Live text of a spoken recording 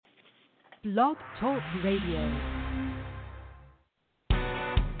Blog Talk Radio.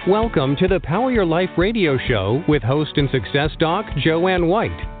 Welcome to the Power Your Life radio show with host and success doc Joanne White.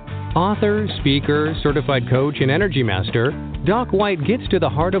 Author, speaker, certified coach, and energy master, Doc White gets to the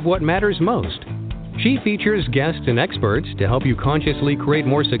heart of what matters most. She features guests and experts to help you consciously create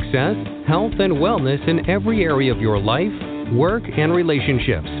more success, health, and wellness in every area of your life, work, and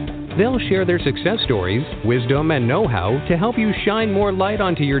relationships. They'll share their success stories, wisdom, and know-how to help you shine more light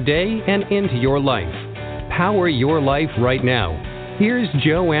onto your day and into your life. Power your life right now. Here's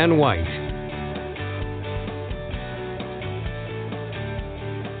Joanne White.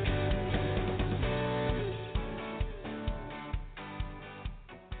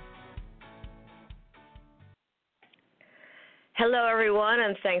 Hello, everyone,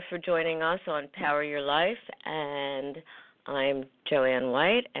 and thanks for joining us on Power Your Life. And I'm Joanne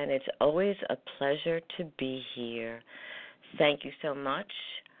White, and it's always a pleasure to be here. Thank you so much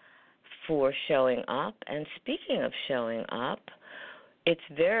for showing up. And speaking of showing up, it's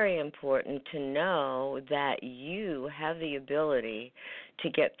very important to know that you have the ability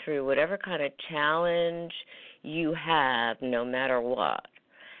to get through whatever kind of challenge you have, no matter what.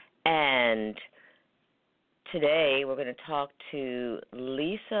 And today we're going to talk to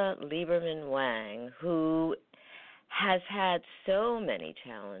Lieberman-Wang, who has had so many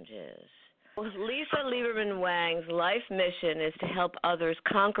challenges. Lieberman-Wang's life mission is to help others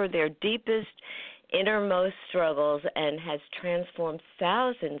conquer their deepest, innermost struggles and has transformed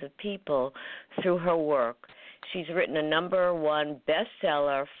thousands of people through her work. She's written a #1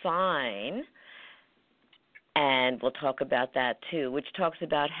 bestseller, F.I.N.E, and we'll talk about that too, which talks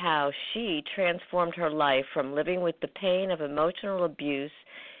about how she transformed her life from living with the pain of emotional abuse,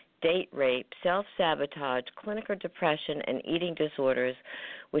 date rape, self-sabotage, clinical depression, and eating disorders,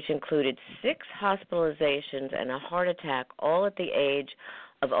 which included 6 hospitalizations and a heart attack, all at the age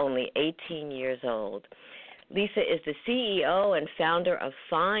of only 18 years old. Lisa is the CEO and founder of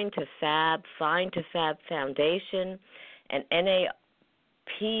F.I.N.E to FAB Foundation, an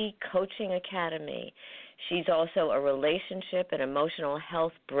N.A.P coaching academy. She's also a relationship and emotional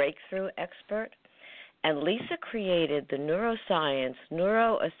health breakthrough expert. And Lisa created the neuroscience,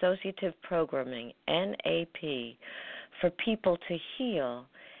 Neuro Associative Programming, N.A.P, for people to heal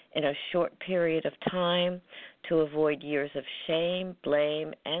in a short period of time to avoid years of shame,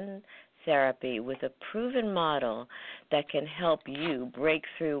 blame, and therapy with a proven model that can help you break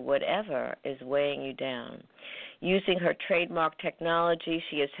through whatever is weighing you down. Using her trademark technology,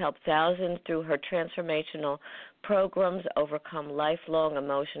 she has helped thousands through her transformational programs overcome lifelong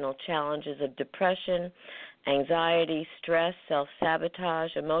emotional challenges of depression, anxiety, stress,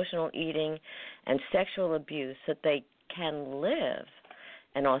 self-sabotage, emotional eating, and sexual abuse so that they can live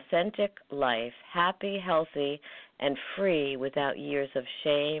an authentic life, happy, healthy, and free without years of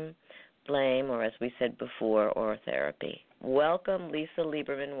shame, blame, or as we said before, or therapy. Welcome, Lisa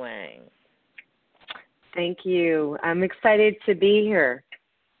Lieberman-Wang. Thank you. I'm excited to be here.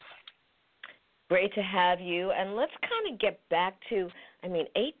 Great to have you. And let's kind of get back to,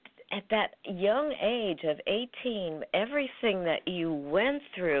 at that young age of 18, everything that you went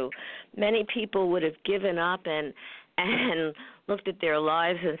through, many people would have given up and looked at their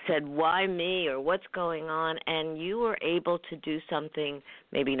lives and said, why me, or what's going on? And you were able to do something,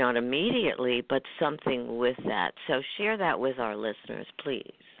 maybe not immediately, but something with that. So share that with our listeners,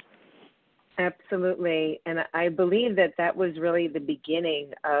 please. Absolutely. And I believe that was really the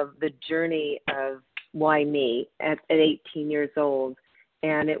beginning of the journey of why me at 18 years old.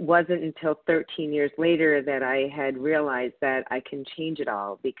 And it wasn't until 13 years later that I had realized that I can change it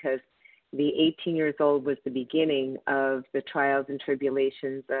all, because the 18 years old was the beginning of the trials and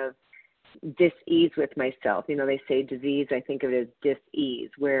tribulations of dis-ease with myself. You know, they say disease, I think of it as dis-ease,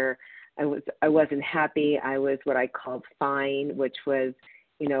 where I wasn't happy. I was what I called F.I.N.E, which was,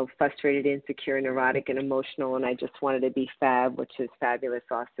 frustrated, insecure, neurotic, and emotional, and I just wanted to be FAB, which is fabulous,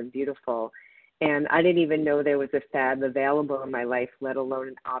 awesome, beautiful. And I didn't even know there was a FAB available in my life, let alone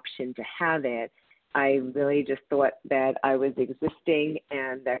an option to have it. I really just thought that I was existing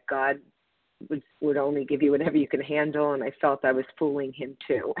and that God would only give you whatever you can handle, and I felt I was fooling him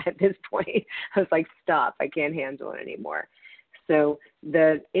too at this point. I was like, stop, I can't handle it anymore. So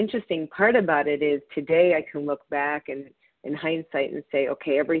the interesting part about it is today I can look back and in hindsight and say,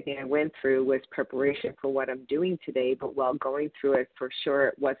 okay, everything I went through was preparation for what I'm doing today, but while going through it, for sure,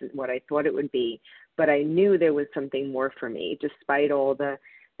 it wasn't what I thought it would be. But I knew there was something more for me, despite all the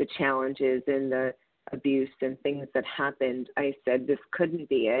challenges and the abuse and things that happened. I said, this couldn't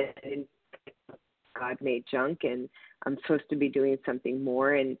be it. And God made junk, and I'm supposed to be doing something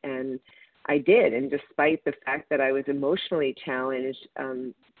more. And I did. And despite the fact that I was emotionally challenged,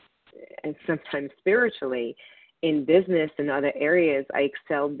 and sometimes spiritually. In business and other areas, I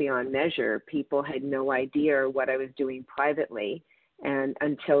excelled beyond measure. People had no idea what I was doing privately, and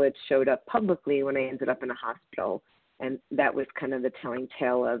until it showed up publicly when I ended up in a hospital. And that was kind of the telling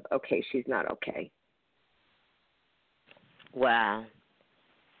tale of, okay, she's not okay. Wow.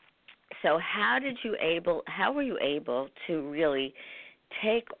 So how were you able to really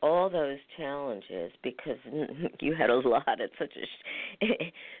take all those challenges, because you had a lot at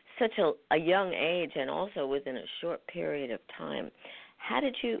such a young age, and also within a short period of time? How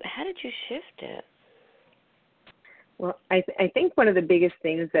did you shift it? Well, I think one of the biggest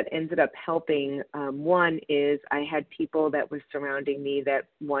things that ended up helping, one is I had people that were surrounding me that,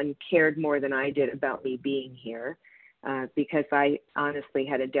 one, cared more than I did about me being here, because I honestly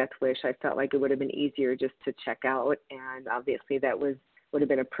had a death wish. I felt like it would have been easier just to check out, and obviously that would have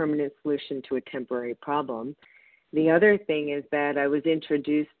been a permanent solution to a temporary problem. The other thing is that I was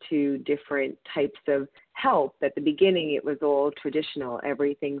introduced to different types of help. At the beginning, it was all traditional,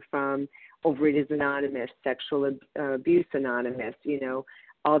 everything from Overeaters Anonymous, Sexual Abuse Anonymous,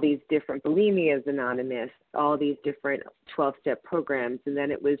 all these different Bulimias Anonymous, all these different 12-step programs, and then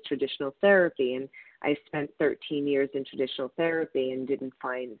it was traditional therapy. And I spent 13 years in traditional therapy and didn't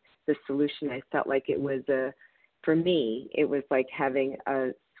find the solution. I felt like it was for me, it was like having a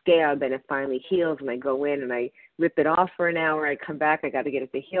scab and it finally heals, and I go in and I rip it off for an hour, I come back, I got to get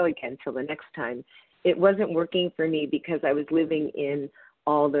it to heal again till the next time. It wasn't working for me because I was living in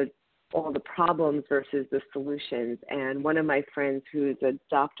all the problems versus the solutions. And one of my friends, who's a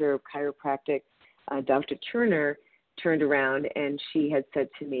doctor of chiropractic, Dr. Turner, turned around and she had said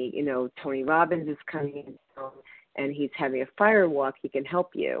to me, Tony Robbins is coming in and he's having a fire walk, he can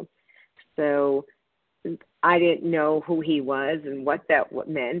help you. So I didn't know who he was and what that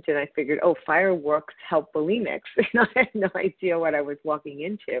meant, and I figured, fireworks help bulimics. I had no idea what I was walking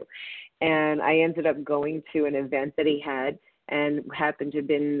into. And I ended up going to an event that he had and happened to have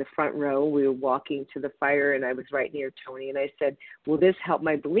been in the front row. We were walking to the fire, and I was right near Tony, and I said, will this help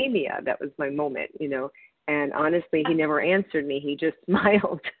my bulimia? That was my moment, And honestly, he never answered me. He just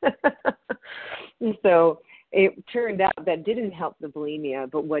smiled. So it turned out that didn't help the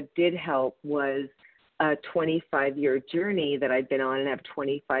bulimia, but what did help was a 25-year journey that I've been on, and have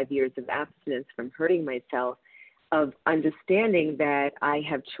 25 years of abstinence from hurting myself, of understanding that I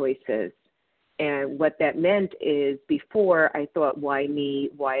have choices. And what that meant is, before I thought, why me?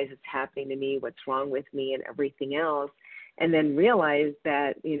 Why is this happening to me? What's wrong with me and everything else? And then realized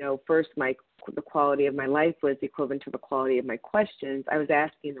that, first the quality of my life was equivalent to the quality of my questions. I was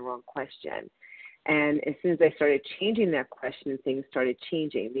asking the wrong question. And as soon as I started changing that question, things started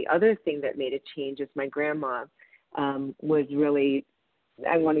changing. The other thing that made a change is my grandma was really,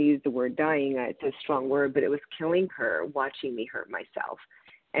 I want to use the word dying, it's a strong word, but it was killing her, watching me hurt myself.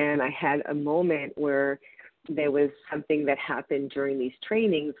 And I had a moment where there was something that happened during these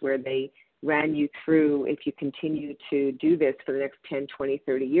trainings where they ran you through, if you continue to do this for the next 10, 20,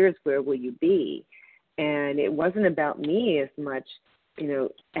 30 years, where will you be? And it wasn't about me as much,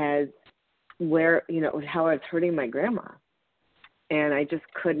 as where, how I was hurting my grandma. And I just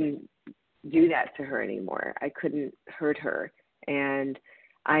couldn't do that to her anymore. I couldn't hurt her. And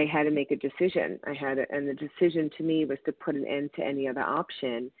I had to make a decision. And the decision to me was to put an end to any other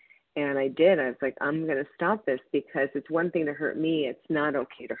option. And I did. I was like, I'm going to stop this, because it's one thing to hurt me. It's not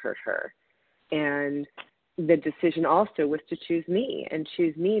okay to hurt her. And the decision also was to choose me. And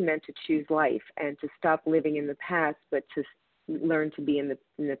choose me meant to choose life and to stop living in the past, but to learn to be in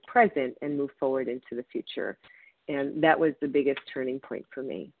the present and move forward into the future. And that was the biggest turning point for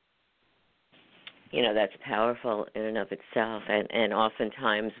me. That's powerful in and of itself. And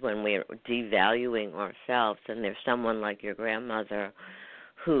oftentimes when we're devaluing ourselves, and there's someone like your grandmother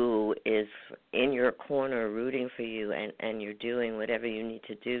who is in your corner rooting for you, and you're doing whatever you need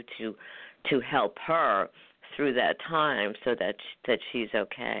to do to help her through that time so that she's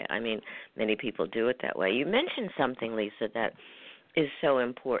okay. I mean, many people do it that way. You mentioned something, Lisa, that is so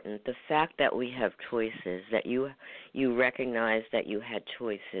important, the fact that we have choices, that you recognize that you had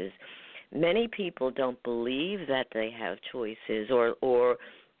choices. Many people don't believe that they have choices, or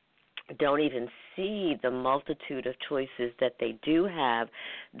don't even see the multitude of choices that they do have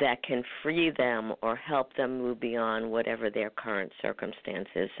that can free them or help them move beyond whatever their current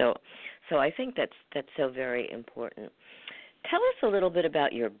circumstances. So I think that's so very important. Tell us a little bit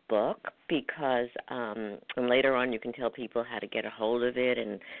about your book, because and later on you can tell people how to get a hold of it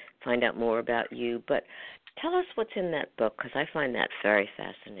and find out more about you. But tell us what's in that book, because I find that very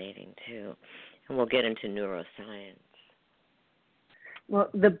fascinating too. And we'll get into neuroscience. Well,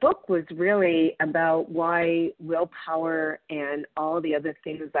 the book was really about why willpower and all the other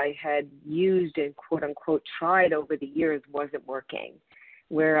things I had used and quote unquote tried over the years wasn't working.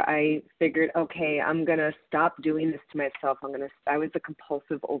 Where I figured, okay, I'm going to stop doing this to myself. I was a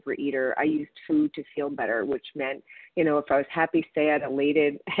compulsive overeater. I used food to feel better, which meant, if I was happy, sad,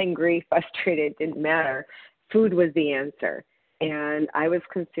 elated, angry, frustrated, it didn't matter. Food was the answer. And I was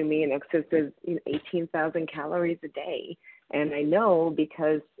consuming in excess of 18,000 calories a day. And I know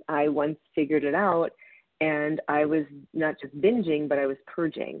because I once figured it out, and I was not just binging, but I was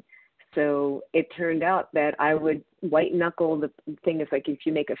purging. So it turned out that I would white knuckle. The thing is, like, if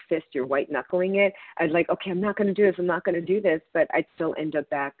you make a fist, you're white knuckling it. I'd like, okay, I'm not going to do this. I'm not going to do this. But I'd still end up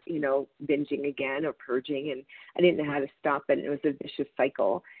back, binging again or purging. And I didn't know how to stop it. And it was a vicious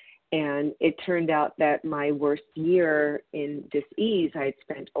cycle. And it turned out that my worst year in dis-ease, I had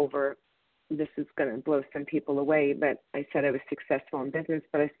spent over, this is going to blow some people away, but I said I was successful in business,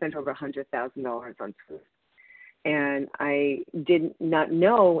 but I spent over $100,000 on food. And I did not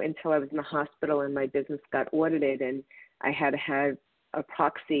know until I was in the hospital and my business got audited, and I had to have a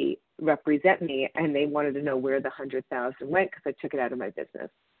proxy represent me, and they wanted to know where the $100,000 went because I took it out of my business.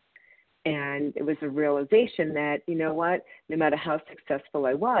 And it was a realization that, you know what, no matter how successful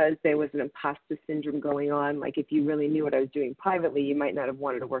I was, there was an imposter syndrome going on. Like, if you really knew what I was doing privately, you might not have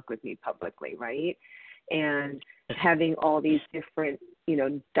wanted to work with me publicly, right? And having all these different,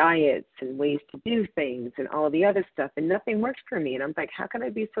 diets and ways to do things and all the other stuff, and nothing worked for me. And I'm like, how can I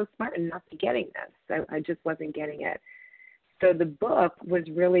be so smart and not be getting this? I just wasn't getting it. So the book was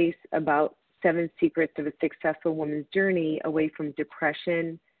really about 7 secrets of a successful woman's journey away from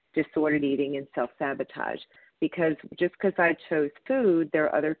depression, disordered eating, and self-sabotage. Because just because I chose food, there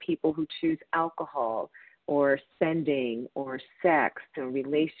are other people who choose alcohol or spending or sex or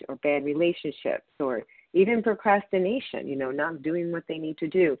bad relationships or even procrastination, not doing what they need to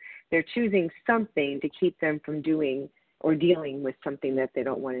do. They're choosing something to keep them from doing or dealing with something that they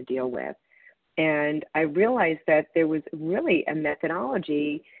don't want to deal with. And I realized that there was really a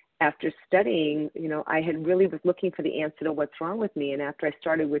methodology. After studying, I had really was looking for the answer to what's wrong with me. And after I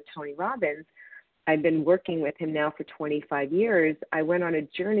started with Tony Robbins, I've been working with him now for 25 years. I went on a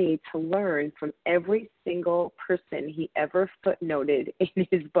journey to learn from every single person he ever footnoted in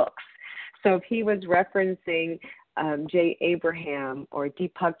his books. So if he was referencing Jay Abraham or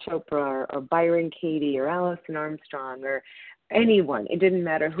Deepak Chopra or Byron Katie or Alison Armstrong or anyone, it didn't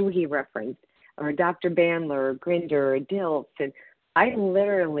matter who he referenced, or Dr. Bandler or Grinder or Dilts, and I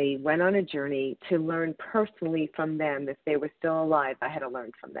literally went on a journey to learn personally from them. If they were still alive, I had to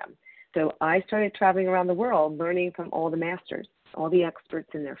learn from them. So I started traveling around the world, learning from all the masters, all the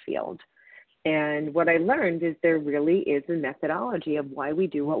experts in their field. And what I learned is there really is a methodology of why we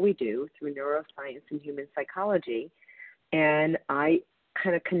do what we do through neuroscience and human psychology. And I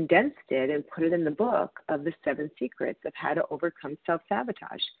kind of condensed it and put it in the book of the 7 secrets of how to overcome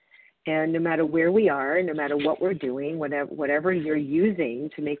self-sabotage. And no matter where we are, no matter what we're doing, whatever you're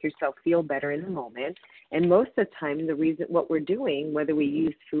using to make yourself feel better in the moment, and most of the time the reason what we're doing, whether we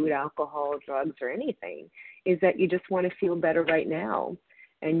use food, alcohol, drugs, or anything, is that you just want to feel better right now.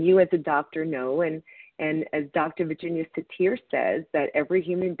 And you as a doctor know, and as Dr. Virginia Satir says, that every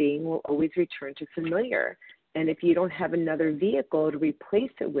human being will always return to familiar. And if you don't have another vehicle to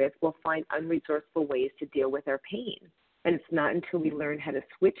replace it with, we'll find unresourceful ways to deal with our pain. And it's not until we learn how to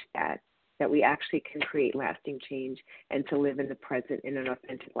switch that we actually can create lasting change and to live in the present in an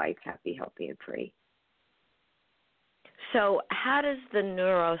authentic life, happy, healthy, and free. So how does the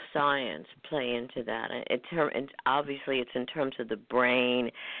neuroscience play into that? Obviously, it's in terms of the brain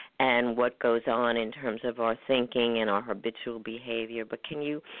and what goes on in terms of our thinking and our habitual behavior. But can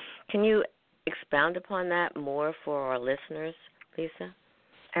you expound upon that more for our listeners, Lisa?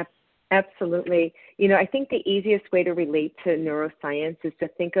 Absolutely. I think the easiest way to relate to neuroscience is to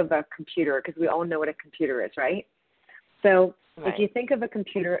think of a computer, because we all know what a computer is, right? So If you think of a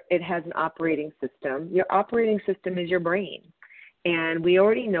computer, it has an operating system. Your operating system is your brain. And we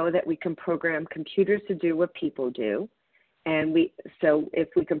already know that we can program computers to do what people do. And so if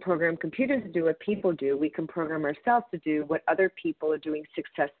we can program computers to do what people do, we can program ourselves to do what other people are doing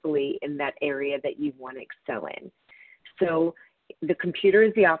successfully in that area that you want to excel in. So the computer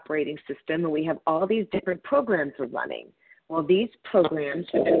is the operating system, and we have all these different programs we're running. Well, these programs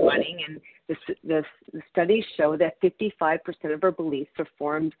have been running, and the studies show that 55% of our beliefs are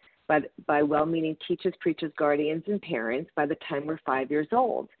formed by well-meaning teachers, preachers, guardians, and parents by the time we're 5 years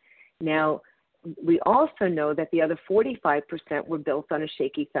old. Now, we also know that the other 45% were built on a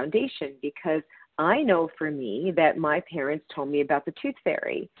shaky foundation, because I know for me that my parents told me about the tooth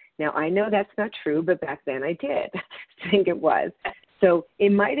fairy. Now, I know that's not true, but back then I did think it was. So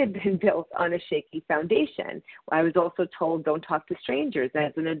it might have been built on a shaky foundation. I was also told don't talk to strangers.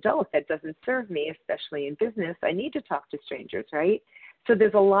 As an adult, that doesn't serve me, especially in business. I need to talk to strangers, right? So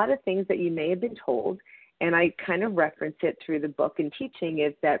there's a lot of things that you may have been told, and I kind of reference it through the book and teaching,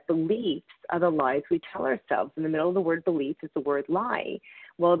 is that beliefs are the lies we tell ourselves. In the middle of the word belief is the word lie.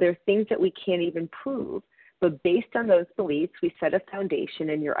 Well, there are things that we can't even prove, but based on those beliefs, we set a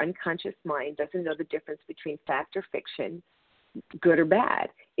foundation, and your unconscious mind doesn't know the difference between fact or fiction, good or bad.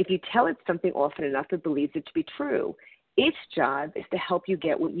 If you tell it something often enough, it believes it to be true. Its job is to help you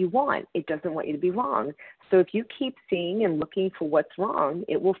get what you want. It doesn't want you to be wrong. So if you keep seeing and looking for what's wrong,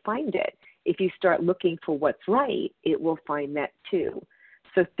 it will find it. If you start looking for what's right, it will find that too.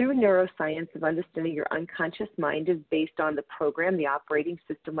 So through neuroscience of understanding your unconscious mind is based on the program, the operating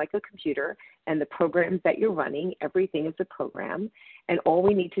system like a computer, and the programs that you're running. Everything is a program. And all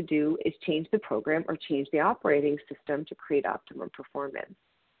we need to do is change the program or change the operating system to create optimum performance.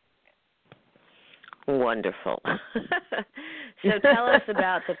 Wonderful. So tell us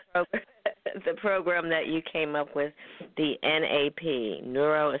about the program that you came up with, the N.A.P,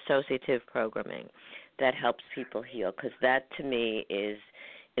 Neuro Associative Programming, that helps people heal, because that to me is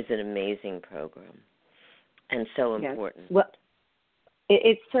an amazing program and so important. Yes. Well,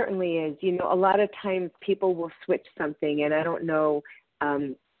 it certainly is. You know, a lot of times people will switch something, and I don't know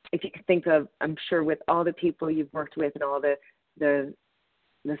if you can think of, I'm sure with all the people you've worked with and all the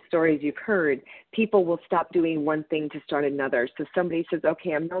stories you've heard, people will stop doing one thing to start another. So somebody says,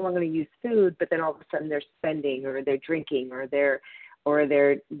 okay, I'm no longer going to use food, but then all of a sudden they're spending, or they're drinking, or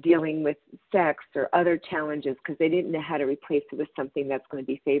they're dealing with sex or other challenges because they didn't know how to replace it with something that's going to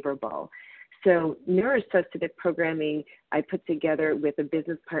be favorable. So Neuro Associative Programming I put together with a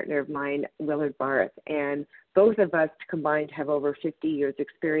business partner of mine, Willard Barth, and both of us combined have over 50 years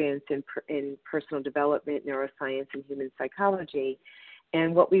experience in personal development, neuroscience, and human psychology.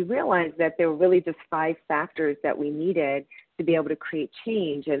 And what we realized that there were really just 5 factors that we needed to be able to create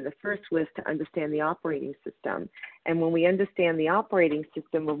change. And the first was to understand the operating system. And when we understand the operating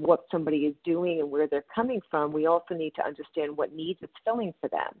system of what somebody is doing and where they're coming from, we also need to understand what needs it's filling for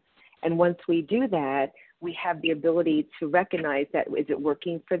them. And once we do that, we have the ability to recognize that is it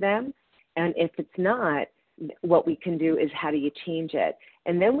working for them? And if it's not, what we can do is how do you change it?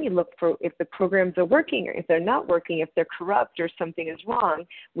 And then we look for if the programs are working or if they're not working, if they're corrupt or something is wrong,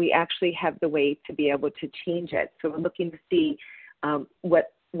 we actually have the way to be able to change it. So we're looking to see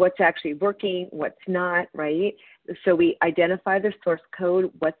what's actually working, what's not, right? So we identify the source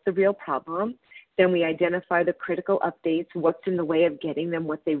code, what's the real problem. Then we identify the critical updates, what's in the way of getting them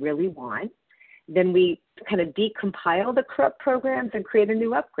what they really want. Then we kind of decompile the corrupt programs and create a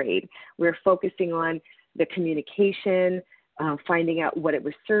new upgrade. We're focusing on the communication, finding out what it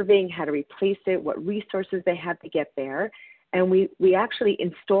was serving, how to replace it, what resources they have to get there. And we actually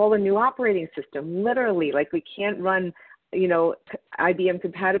install a new operating system, literally, like we can't run, IBM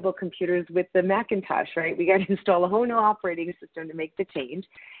compatible computers with the Macintosh, right? We got to install a whole new operating system to make the change.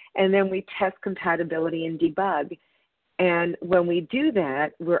 And then we test compatibility and debug. And when we do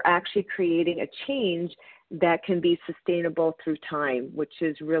that, we're actually creating a change that can be sustainable through time, which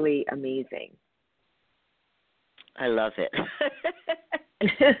is really amazing. I love it.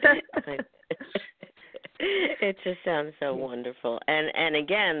 It just sounds so wonderful. And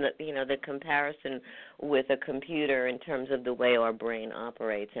again, the comparison with a computer in terms of the way our brain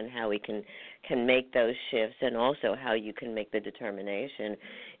operates and how we can make those shifts, and also how you can make the determination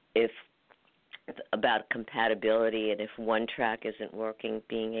if about compatibility, and if one track isn't working,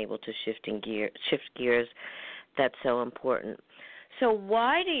 being able to shift gears, that's so important. So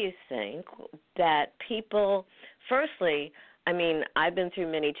why do you think that people, firstly, I mean, I've been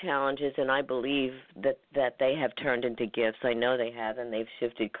through many challenges, and I believe that they have turned into gifts. I know they have, and they've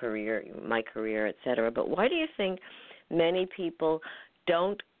shifted my career, et cetera. But why do you think many people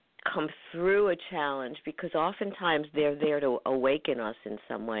don't come through a challenge? Because oftentimes they're there to awaken us in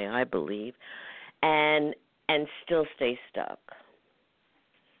some way, I believe, and still stay stuck.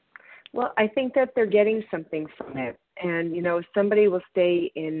 Well, I think that they're getting something from it. And, somebody will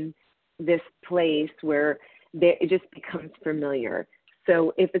stay in this place where it just becomes familiar.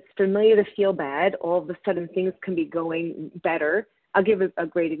 So if it's familiar to feel bad, all of a sudden things can be going better. I'll give a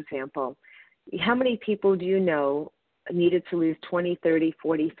great example. How many people do you know needed to lose 20, 30,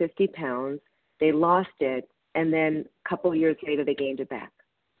 40, 50 pounds? They lost it, and then a couple of years later they gained it back.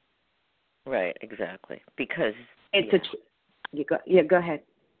 Right, exactly. Because go ahead.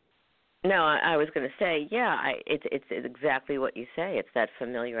 No, I was going to say, it's exactly what you say. It's that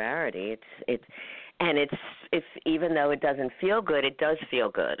familiarity. It's even though it doesn't feel good, it does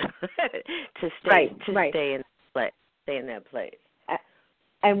feel good to stay in that place.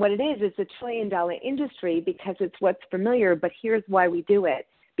 And what it is, it's a $1 trillion industry because it's what's familiar, but here's why we do it.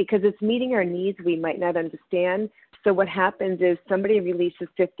 Because it's meeting our needs we might not understand. So what happens is somebody releases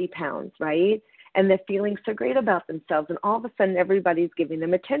 50 pounds, right? And they're feeling so great about themselves. And all of a sudden, everybody's giving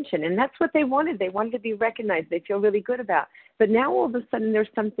them attention. And that's what they wanted. They wanted to be recognized. They feel really good about. But now all of a sudden, there's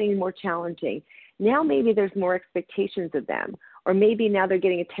something more challenging. Now maybe there's more expectations of them. Or maybe now they're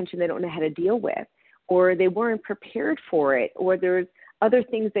getting attention they don't know how to deal with. Or they weren't prepared for it. Or there's other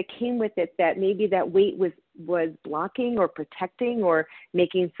things that came with it that maybe that weight was blocking or protecting or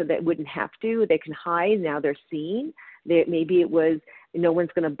making so that it wouldn't have to. They can hide. Now they're seen. Maybe it was no one's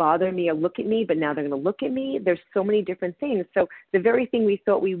going to bother me or look at me, but now they're going to look at me. There's so many different things. So the very thing we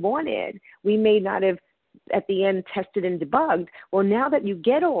thought we wanted, we may not have at the end tested and debugged. Well, now that you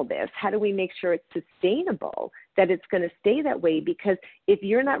get all this, how do we make sure it's sustainable, that it's going to stay that way? Because if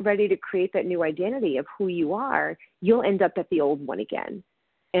you're not ready to create that new identity of who you are, you'll end up at the old one again.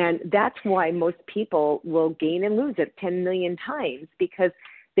 And that's why most people will gain and lose it 10 million times, because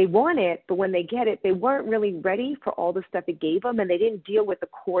they want it, but when they get it, they weren't really ready for all the stuff it gave them, and they didn't deal with the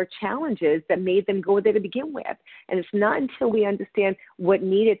core challenges that made them go there to begin with. And it's not until we understand what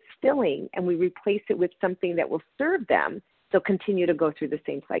needed filling and we replace it with something that will serve them, they'll continue to go through the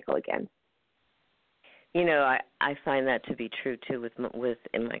same cycle again. You know, I find that to be true, too, with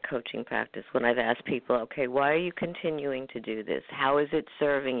in my coaching practice when I've asked people, okay, why are you continuing to do this? How is it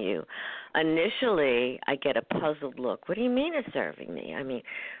serving you? Initially, I get a puzzled look. What do you mean it's serving me? I mean,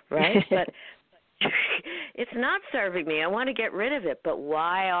 right? But it's not serving me. I want to get rid of it. But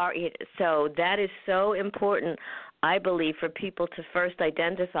why are it? So that is so important, I believe, for people to first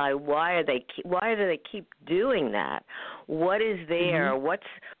identify why do they keep doing that? What is there? Mm-hmm.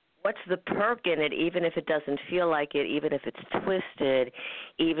 What's the perk in it, even if it doesn't feel like it, even if it's twisted,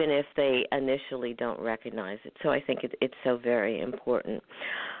 even if they initially don't recognize it? So I think it's so very important.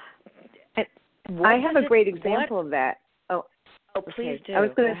 I have a great example of that. Oh, please do. I was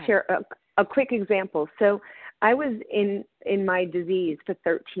going to share a quick example. So I was in my disease for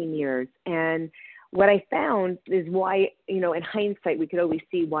 13 years, and what I found is why, in hindsight, we could always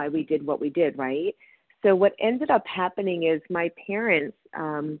see why we did what we did, right? So what ended up happening is my parents,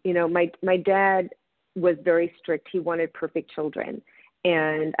 my dad was very strict. He wanted perfect children,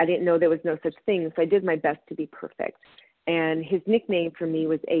 and I didn't know there was no such thing, so I did my best to be perfect. And his nickname for me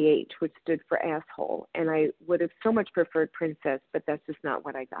was AH, which stood for asshole, and I would have so much preferred princess, but that's just not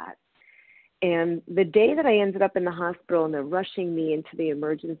what I got. And the day that I ended up in the hospital and they're rushing me into the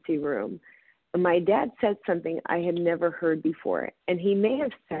emergency room, my dad said something I had never heard before. And he may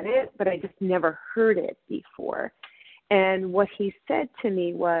have said it, but I just never heard it before. And what he said to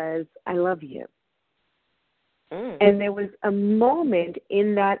me was, I love you. And there was a moment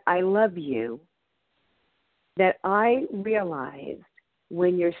in that I love you that I realized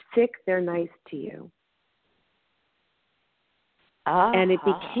when you're sick, they're nice to you. And it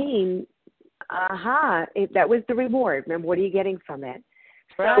became, that was the reward. Remember, what are you getting from it?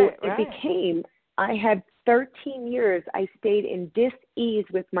 So it became, I had 13 years, I stayed in dis-ease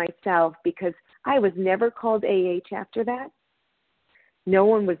with myself because I was never called AH after that. No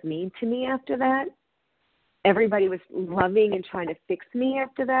one was mean to me after that. Everybody was loving and trying to fix me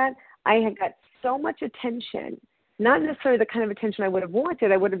after that. I had got so much attention, not necessarily the kind of attention I would have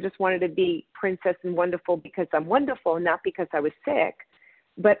wanted. I would have just wanted to be princess and wonderful because I'm wonderful, not because I was sick.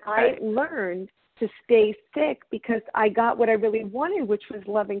 But I learned to stay sick because I got what I really wanted, which was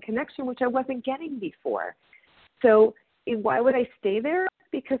love and connection, which I wasn't getting before. So why would I stay there?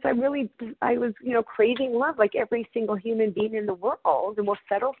 Because I was, craving love like every single human being in the world, and will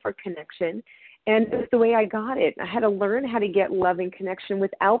settle for connection. And it was the way I got it. I had to learn how to get love and connection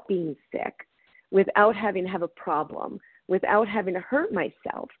without being sick, without having to have a problem, without having to hurt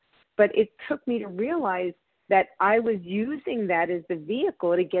myself. But it took me to realize that I was using that as the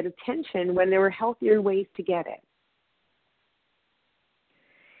vehicle to get attention when there were healthier ways to get it.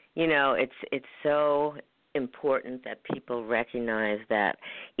 It's so important that people recognize that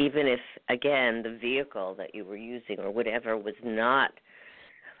even if, again, the vehicle that you were using or whatever was not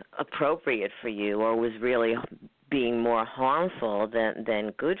appropriate for you or was really being more harmful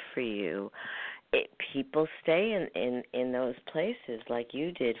than good for you, people stay in those places like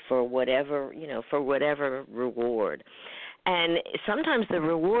you did for whatever reward. And sometimes the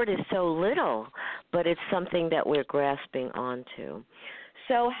reward is so little, but it's something that we're grasping onto.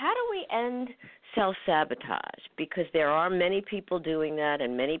 So how do we end self-sabotage? Because there are many people doing that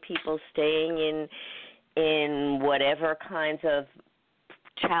and many people staying in whatever kinds of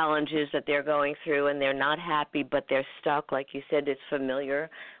challenges that they're going through and they're not happy, but they're stuck. Like you said, it's familiar,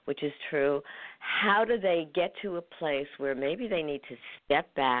 which is true. How do they get to a place where maybe they need to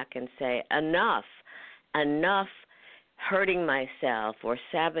step back and say, enough hurting myself or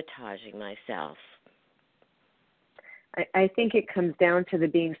sabotaging myself? I think it comes down to the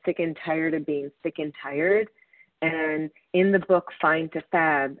being sick and tired of being sick and tired. And in the book, F.I.N.E to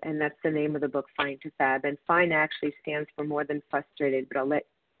FAB, and that's the name of the book, F.I.N.E to FAB, and F.I.N.E actually stands for more than frustrated, but I'll let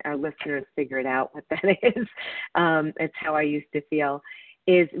our listeners figure it out what that is. It's how I used to feel,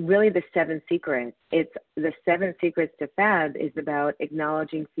 is really the 7 secrets. It's the 7 secrets to FAB is about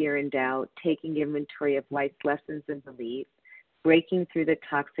acknowledging fear and doubt, taking inventory of life's lessons and beliefs, breaking through the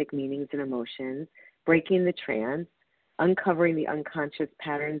toxic meanings and emotions, breaking the trance, uncovering the unconscious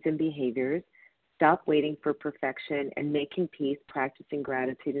patterns and behaviors, stop waiting for perfection, and making peace, practicing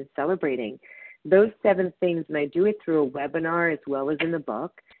gratitude, and celebrating. Those 7 things, and I do it through a webinar as well as in the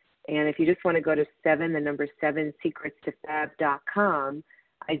book. And if you just want to go to 7 secrets to fab.com,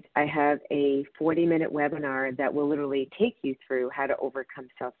 I have a 40-minute webinar that will literally take you through how to overcome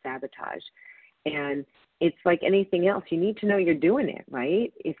self-sabotage. And it's like anything else. You need to know you're doing it,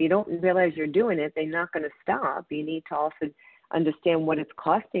 right? If you don't realize you're doing it, they're not going to stop. You need to also understand what it's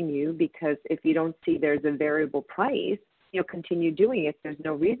costing you, because if you don't see there's a variable price, you'll continue doing it. There's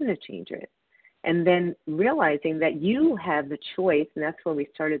no reason to change it. And then realizing that you have the choice, and that's where we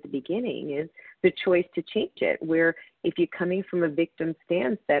start at the beginning, is the choice to change it, where if you're coming from a victim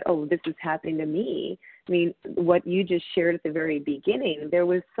stance that, oh, this is happening to me, I mean, what you just shared at the very beginning, there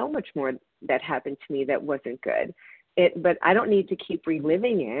was so much more that happened to me that wasn't good. But I don't need to keep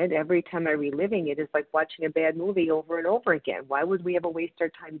reliving it. Every time I'm reliving it, it's like watching a bad movie over and over again. Why would we ever waste our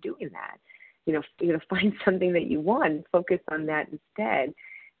time doing that? Find something that you want, focus on that instead.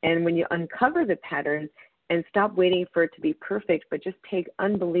 And when you uncover the pattern and stop waiting for it to be perfect, but just take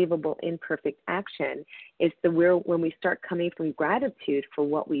unbelievable imperfect action, it's when we start coming from gratitude for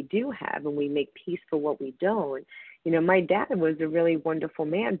what we do have and we make peace for what we don't. My dad was a really wonderful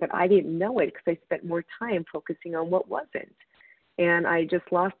man, but I didn't know it because I spent more time focusing on what wasn't. And I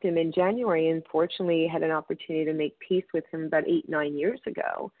just lost him in January, and fortunately had an opportunity to make peace with him about 8-9 years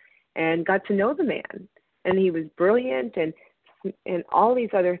ago and got to know the man. And he was brilliant and all these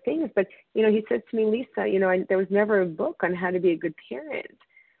other things. But, he said to me, Lisa, there was never a book on how to be a good parent.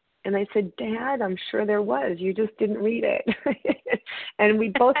 And I said, Dad, I'm sure there was. You just didn't read it. And we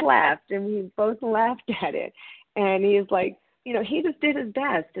both laughed, and we both laughed at it. And he was like, he just did his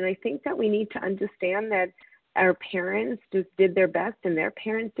best. And I think that we need to understand that our parents just did their best and their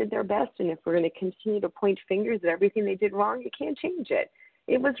parents did their best. And if we're going to continue to point fingers at everything they did wrong, you can't change it.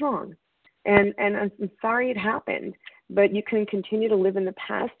 It was wrong. And I'm sorry it happened. But you can continue to live in the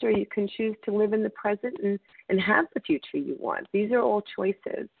past, or you can choose to live in the present and have the future you want. These are all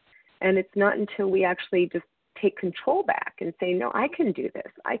choices. And it's not until we actually just take control back and say, no, I can do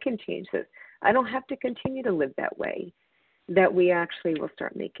this. I can change this. I don't have to continue to live that way, that we actually will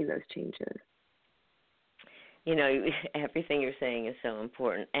start making those changes. Everything you're saying is so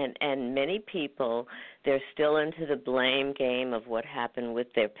important. And many people, they're still into the blame game of what happened with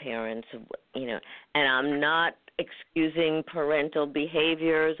their parents, and I'm not excusing parental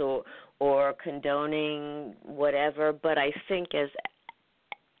behaviors or condoning whatever, but I think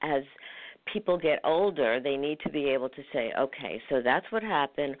as people get older, they need to be able to say, okay, so that's what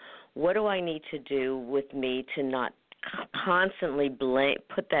happened. What do I need to do with me to not constantly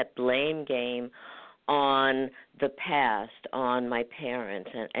put that blame game on the past, on my parents,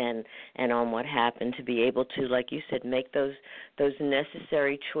 and on what happened, to be able to, like you said, make those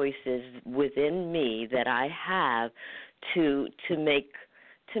necessary choices within me that I have to make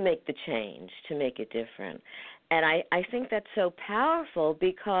the change, to make it different. And I think that's so powerful,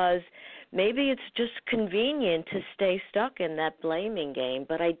 because maybe it's just convenient to stay stuck in that blaming game,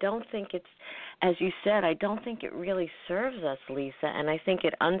 but I don't think it's, as you said, I don't think it really serves us, Lisa, and I think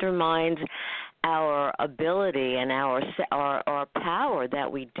it undermines our ability and our power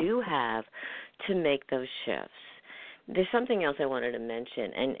that we do have to make those shifts. There's something else I wanted to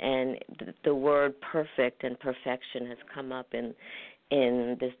mention, and the word perfect and perfection has come up in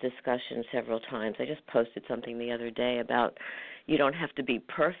this discussion several times. I just posted something the other day about you don't have to be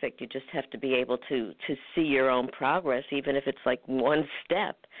perfect. You just have to be able to see your own progress, even if it's like one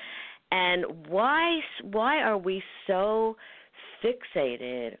step. And why are we so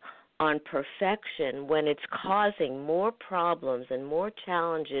fixated on perfection when it's causing more problems and more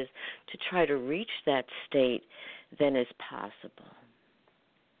challenges to try to reach that state than is possible?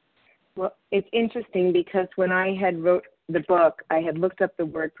 Well, it's interesting because when I had wrote the book, I had looked up the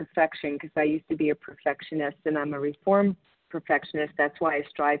word perfection because I used to be a perfectionist, and I'm a reform perfectionist. That's why I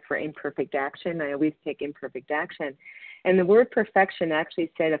strive for imperfect action. I always take imperfect action. And the word perfection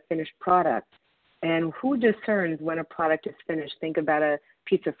actually said a finished product. And who discerns when a product is finished? Think about a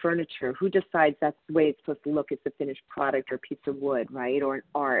piece of furniture. Who decides that's the way it's supposed to look? It's a finished product or a piece of wood, right? Or an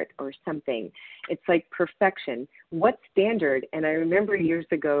art or something. It's like perfection. What standard? And I remember years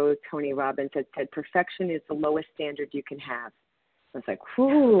ago, Tony Robbins had said, perfection is the lowest standard you can have. I was like,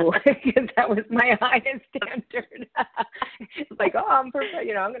 whoo, because that was my highest standard. It's like, oh, I'm perfect,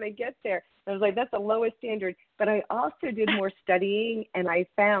 I'm going to get there. I was like, that's the lowest standard. But I also did more studying, and I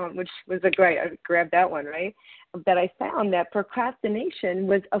found, which was I grabbed that one, right, that I found that procrastination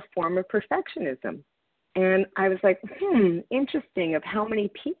was a form of perfectionism. And I was like, interesting of how many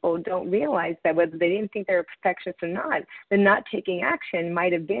people don't realize that whether they didn't think they were perfectionists or not, the not taking action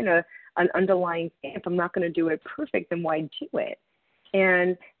might have been an underlying thing. If I'm not going to do it perfect, then why do it?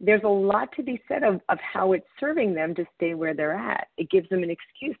 And there's a lot to be said of how it's serving them to stay where they're at. It gives them an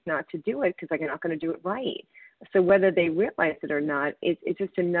excuse not to do it because they're not going to do it right. So whether they realize it or not, it's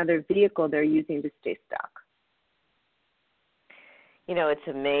just another vehicle they're using to stay stuck. It's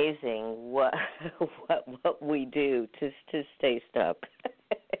amazing what we do to stay stuck.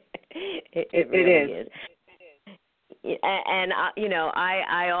 It really is. And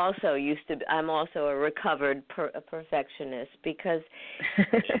I also I'm also a recovered perfectionist because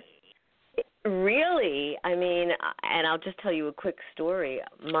really, and I'll just tell you a quick story.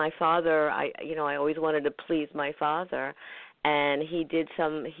 My father, I always wanted to please my father, and he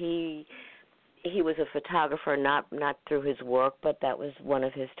was a photographer, not through his work, but that was one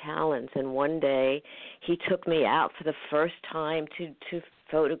of his talents. And one day he took me out for the first time to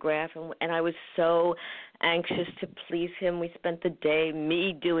photograph, and I was so anxious to please him. We spent the day,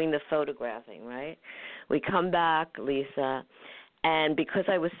 me doing the photographing, right? We come back, Lisa, and because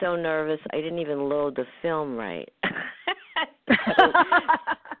I was so nervous, I didn't even load the film right.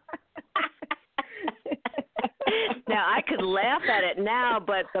 Now, I could laugh at it now,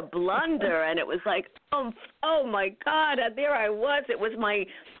 but the blunder, and it was like, oh my God, there I was. It was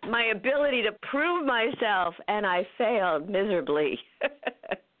my ability to prove myself, and I failed miserably.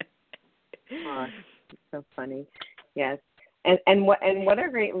 Oh, so funny. Yes. And what a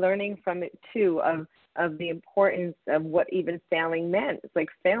great learning from it, too, of the importance of what even failing meant. It's like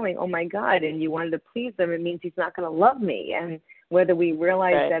failing, oh, my God, and you wanted to please him, it means he's not going to love me. And whether we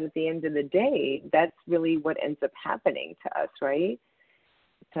realize right. that at the end of the day, that's really what ends up happening to us, right?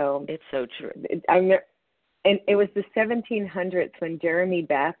 So it's so true. And it was the 1700s when Jeremy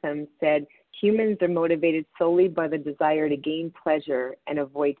Bentham said, humans are motivated solely by the desire to gain pleasure and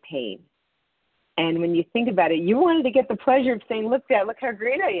avoid pain. And when you think about it, you wanted to get the pleasure of saying, look how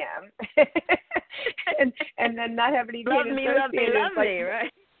great I am. and then not have any pain associated. Love me,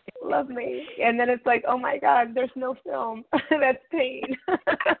 right? Love me. And then it's like, oh, my God, there's no film. That's pain.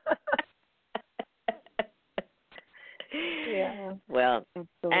 Yeah. Well,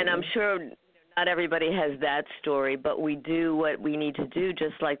 absolutely. And I'm sure not everybody has that story, but we do what we need to do,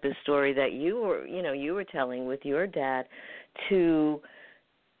 just like the story that you were telling with your dad, to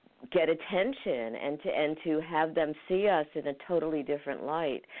get attention and to have them see us in a totally different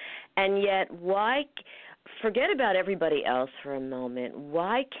light. And yet, forget about everybody else for a moment.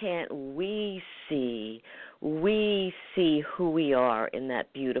 Why can't we see who we are in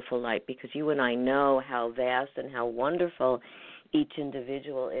that beautiful light? Because you and I know how vast and how wonderful each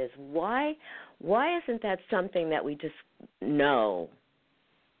individual is. Why isn't that something that we just know?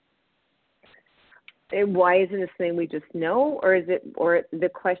 Why isn't it something we just know, or the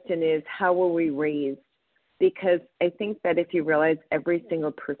question is, how were we raised? Because I think that if you realize every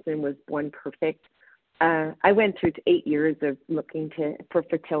single person was born perfect, I went through 8 years of looking for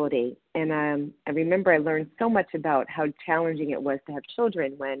fertility, and I remember I learned so much about how challenging it was to have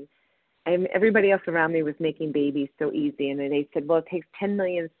children when everybody else around me was making babies so easy, and they said, well, it takes 10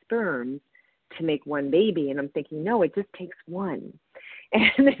 million sperms to make one baby, and I'm thinking, no, it just takes one.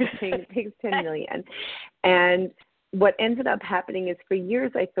 And it takes 10 million. And what ended up happening is for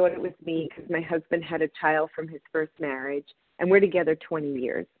years I thought it was me because my husband had a child from his first marriage, and we're together 20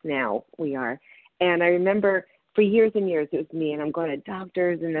 years now, we are. And I remember for years and years it was me, and I'm going to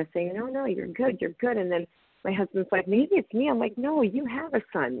doctors, and they're saying, no, you're good. And then my husband's like, maybe it's me. I'm like, no, you have a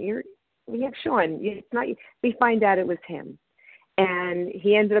son. We have Sean. It's not. We find out it was him. And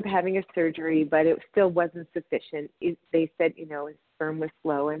he ended up having a surgery, but it still wasn't sufficient. They said, his sperm was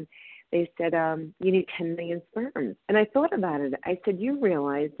slow, and they said, you need 10 million sperms. And I thought about it. I said, you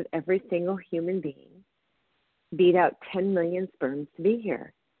realize that every single human being beat out 10 million sperms to be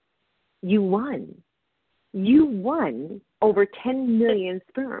here. You won. You won over 10 million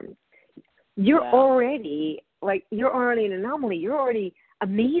sperms. You're already like you're already an anomaly. You're already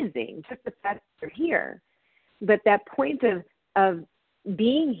amazing, just the fact that you're here. But that point of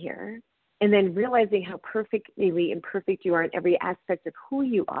being here and then realizing how perfectly imperfect you are in every aspect of who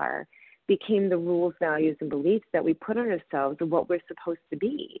you are became the rules, values, and beliefs that we put on ourselves of what we're supposed to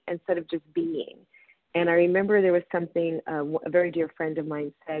be instead of just being. And I remember there was something a very dear friend of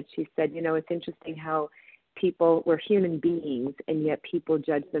mine said. She said, it's interesting how we're human beings, and yet people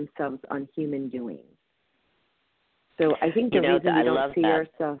judge themselves on human doings. So I think the reason we don't see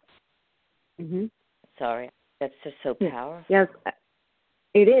ourselves. Mm-hmm. Sorry, that's just so powerful. Yes,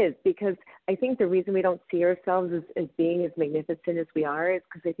 it is, because I think the reason we don't see ourselves as being as magnificent as we are is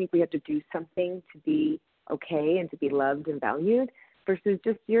because I think we have to do something to be okay and to be loved and valued, versus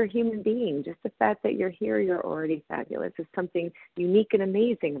just you're a human being. Just the fact that you're here, you're already fabulous. There's something unique and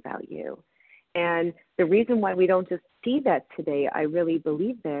amazing about you. And the reason why we don't just see that today, I really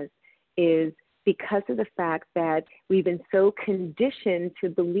believe this, is because of the fact that we've been so conditioned to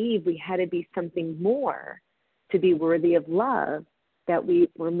believe we had to be something more to be worthy of love that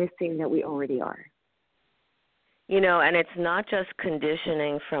we're missing that we already are. And it's not just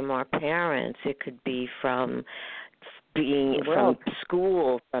conditioning from our parents. It could be from from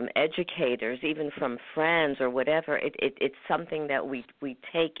school, from educators, even from friends or whatever. It's something that we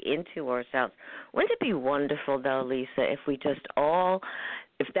take into ourselves. Wouldn't it be wonderful, though, Lisa, if we just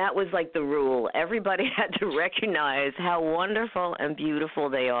if that was like the rule, everybody had to recognize how wonderful and beautiful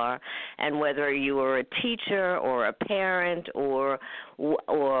they are, and whether you were a teacher or a parent or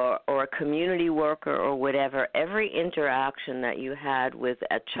a community worker or whatever, every interaction that you had with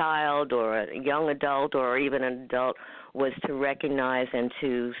a child or a young adult or even an adult was to recognize and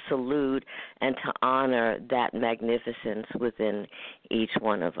to salute and to honor that magnificence within each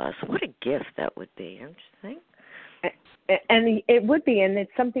one of us. What a gift that would be, don't you think? And it would be, and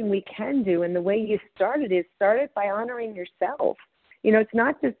it's something we can do. And the way you started by honoring yourself. It's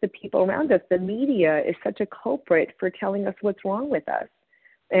not just the people around us. The media is such a culprit for telling us what's wrong with us.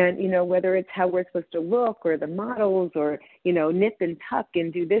 And, whether it's how we're supposed to look or the models or, nip and tuck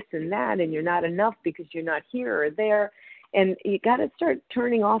and do this and that, and you're not enough because you're not here or there. And you got to start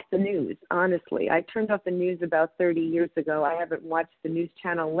turning off the news, honestly. I turned off the news about 30 years ago. I haven't watched the news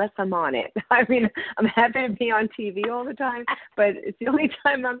channel unless I'm on it. I mean, I'm happy to be on TV all the time, but it's the only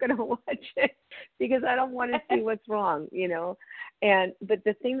time I'm going to watch it because I don't want to see what's wrong, But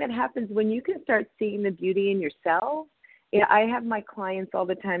the thing that happens when you can start seeing the beauty in yourself, I have my clients all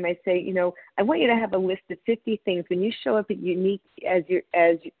the time. I say, I want you to have a list of 50 things when you show up as unique as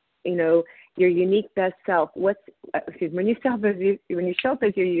your unique best self. When you show up as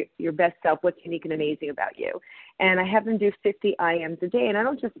your best self, what's unique and amazing about you? And I have them do 50 I ams a day. And I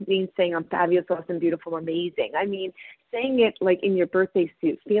don't just mean saying I'm fabulous, awesome, beautiful, amazing. I mean saying it like in your birthday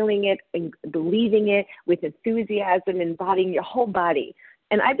suit, feeling it and believing it with enthusiasm, embodying your whole body.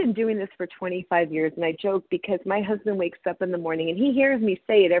 And I've been doing this for 25 years, and I joke because my husband wakes up in the morning, and he hears me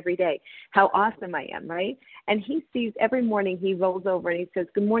say it every day, how awesome I am, right? And he sees every morning, he rolls over and he says,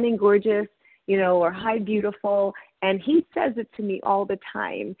 good morning, gorgeous, or hi, beautiful. And he says it to me all the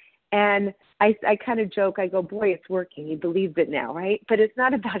time. And I kind of joke, I go, boy, it's working. He believes it now, right? But it's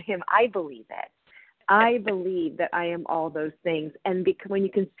not about him. I believe it. I believe that I am all those things. And because when you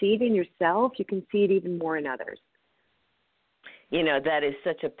can see it in yourself, you can see it even more in others. That is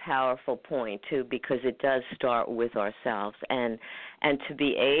such a powerful point, too, because it does start with ourselves. And to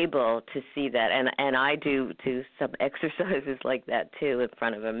be able to see that, and I do some exercises like that, too, in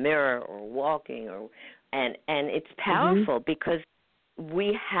front of a mirror or walking, and it's powerful because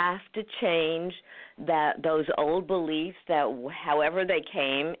we have to change those old beliefs that however they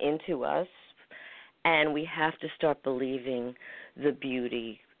came into us, and we have to start believing the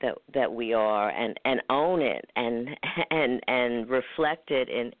beauty that we are and own it and reflect it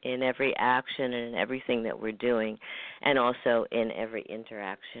in every action and in everything that we're doing, and also in every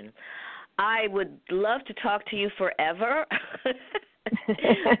interaction. I would love to talk to you forever.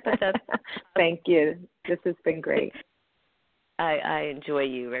 But thank you. This has been great. I enjoy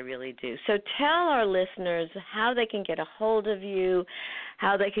you. I really do. So tell our listeners how they can get a hold of you,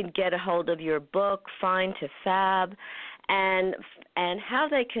 how they can get a hold of your book, F.I.N.E to FAB, and how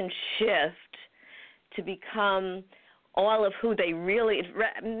they can shift to become all of who they really,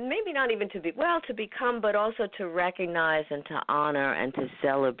 maybe not even to become, but also to recognize and to honor and to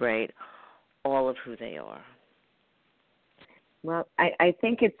celebrate all of who they are. Well, I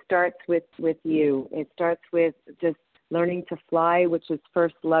think it starts with you. It starts with just learning to fly, which is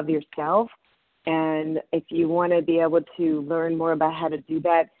first love yourself. And if you want to be able to learn more about how to do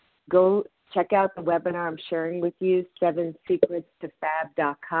that, go check out the webinar I'm sharing with you,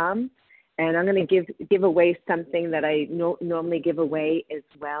 7secretstofab.com. And I'm going to give away something that I normally give away as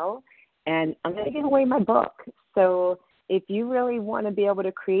well. And I'm going to give away my book. So if you really want to be able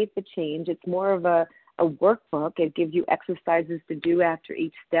to create the change, it's more of a workbook. It gives you exercises to do after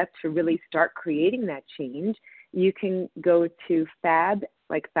each step to really start creating that change. You can go to FAB,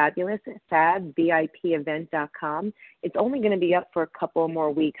 like fabulous, FAB, VIPevent.com. It's only going to be up for a couple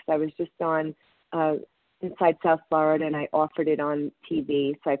more weeks. I was just on inside South Florida, and I offered it on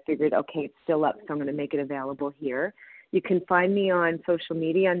TV, so I figured, okay, it's still up, so I'm going to make it available here. You can find me on social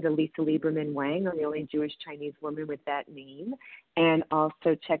media under Lisa Lieberman-Wang. I'm the only Jewish Chinese woman with that name. And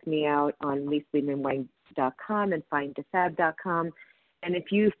also check me out on lisaliebermanwang.com and findafab.com. And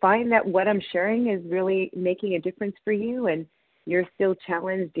if you find that what I'm sharing is really making a difference for you and you're still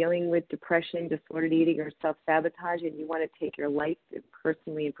challenged dealing with depression, disordered eating, or self-sabotage, and you want to take your life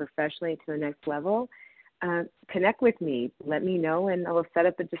personally and professionally to the next level, connect with me. Let me know, and I will set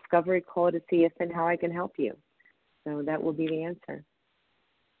up a discovery call to see if and how I can help you. So that will be the answer.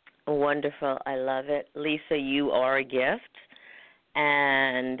 Wonderful. I love it. Lisa, you are a gift.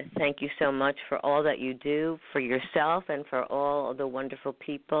 And thank you so much for all that you do for yourself and for all of the wonderful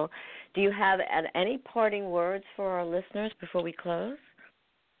people. Do you have any parting words for our listeners before we close?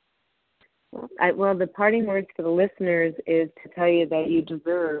 Well, the parting words for the listeners is to tell you that you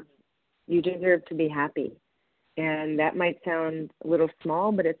deserve to be happy. And that might sound a little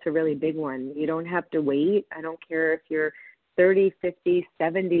small, but it's a really big one. You don't have to wait. I don't care if you're 30, 50,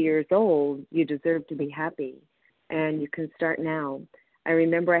 70 years old, you deserve to be happy. And you can start now. I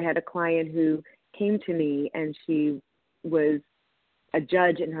remember I had a client who came to me, and she was a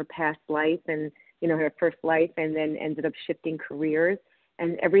judge in her past life and, her first life, and then ended up shifting careers.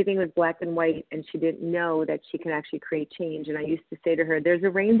 And everything was black and white, and she didn't know that she can actually create change. And I used to say to her, there's a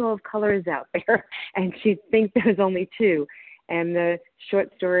rainbow of colors out there, and she'd think there's only two. And the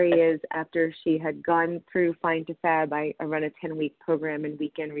short story is, after she had gone through F.I.N.E to FAB, I run a 10-week program and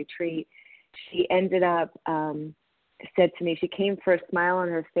weekend retreat, she ended up, said to me, she came for a smile on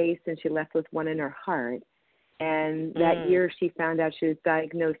her face, and she left with one in her heart. And that year she found out she was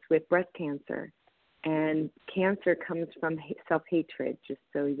diagnosed with breast cancer. And cancer comes from self-hatred, just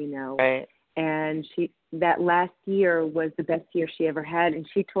so you know. Right. And that last year was the best year she ever had, and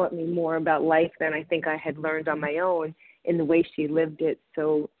she taught me more about life than I think I had learned on my own in the way she lived it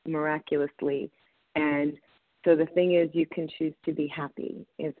so miraculously. And so the thing is, you can choose to be happy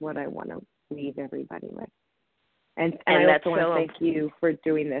is what I want to leave everybody with. And I also want to thank you for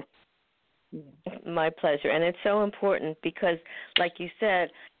doing this. My pleasure. And it's so important because, like you said,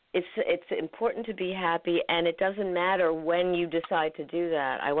 it's important to be happy, and it doesn't matter when you decide to do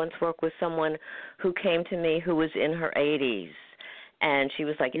that. I once worked with someone who came to me who was in her 80s, and she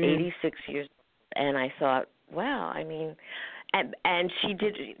was like 86 years old, and I thought, wow, I mean, and she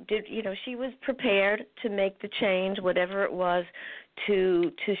did she was prepared to make the change, whatever it was,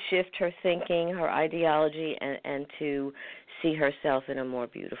 to shift her thinking, her ideology, and to see herself in a more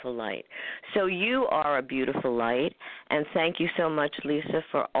beautiful light. So you are a beautiful light, and thank you so much, Lisa,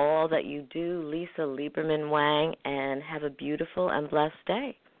 for all that you do. Lisa Lieberman-Wang, and have a beautiful and blessed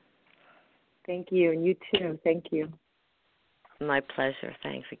day. Thank you, and you too. Thank you. My pleasure.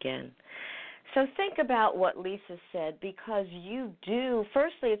 Thanks again. So think about what Lisa said, because you do.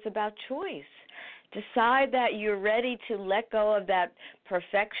 Firstly, it's about choice. Decide that you're ready to let go of that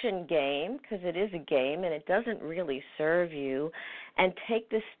perfection game, because it is a game and it doesn't really serve you, and take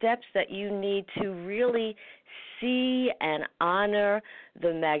the steps that you need to really see and honor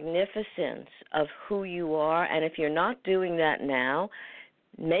the magnificence of who you are. And if you're not doing that now,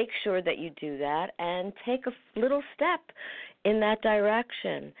 make sure that you do that and take a little step in that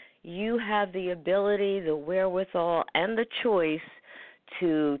direction. You have the ability, the wherewithal, and the choice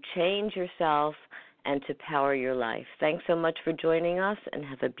to change yourself and to power your life. Thanks so much for joining us, and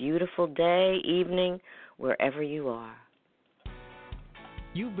have a beautiful day, evening, wherever you are.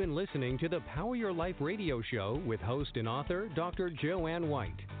 You've been listening to the Power Your Life radio show with host and author Dr. Joanne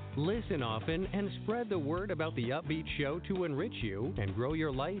White. Listen often and spread the word about the upbeat show to enrich you and grow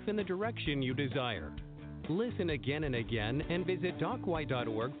your life in the direction you desire. Listen again and again, and visit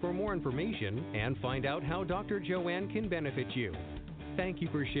docwhite.org for more information and find out how Dr. Joanne can benefit you. Thank you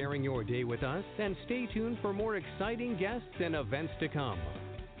for sharing your day with us, and stay tuned for more exciting guests and events to come.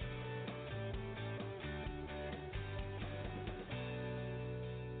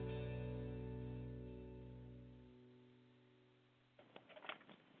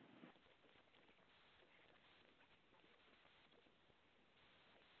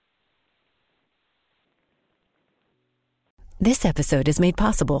 This episode is made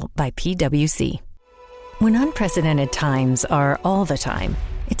possible by PwC. When unprecedented times are all the time,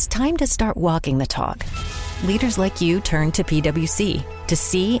 It's time to start walking the talk. Leaders like you turn to PwC to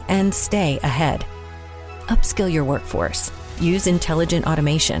see and stay ahead. Upskill your workforce, use intelligent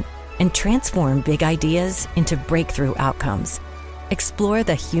automation, and transform big ideas into breakthrough outcomes. Explore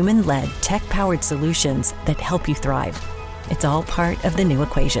the human-led, tech-powered solutions that help you thrive. It's all part of The New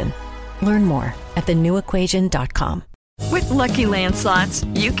Equation. Learn more at thenewequation.com. With Lucky Land Slots,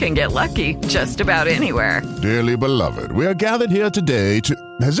 you can get lucky just about anywhere. Dearly beloved, we are gathered here today to...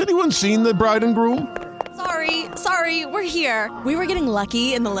 Has anyone seen the bride and groom? Sorry, we're here. We were getting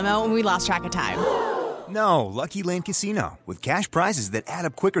lucky in the limo and we lost track of time. No, Lucky Land Casino, with cash prizes that add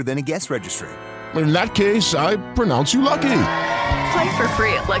up quicker than a guest registry. In that case, I pronounce you lucky. Play for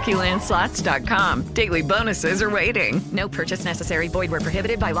free at LuckyLandSlots.com. Daily bonuses are waiting. No purchase necessary. Void where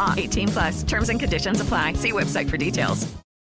prohibited by law. 18+. Terms and conditions apply. See website for details.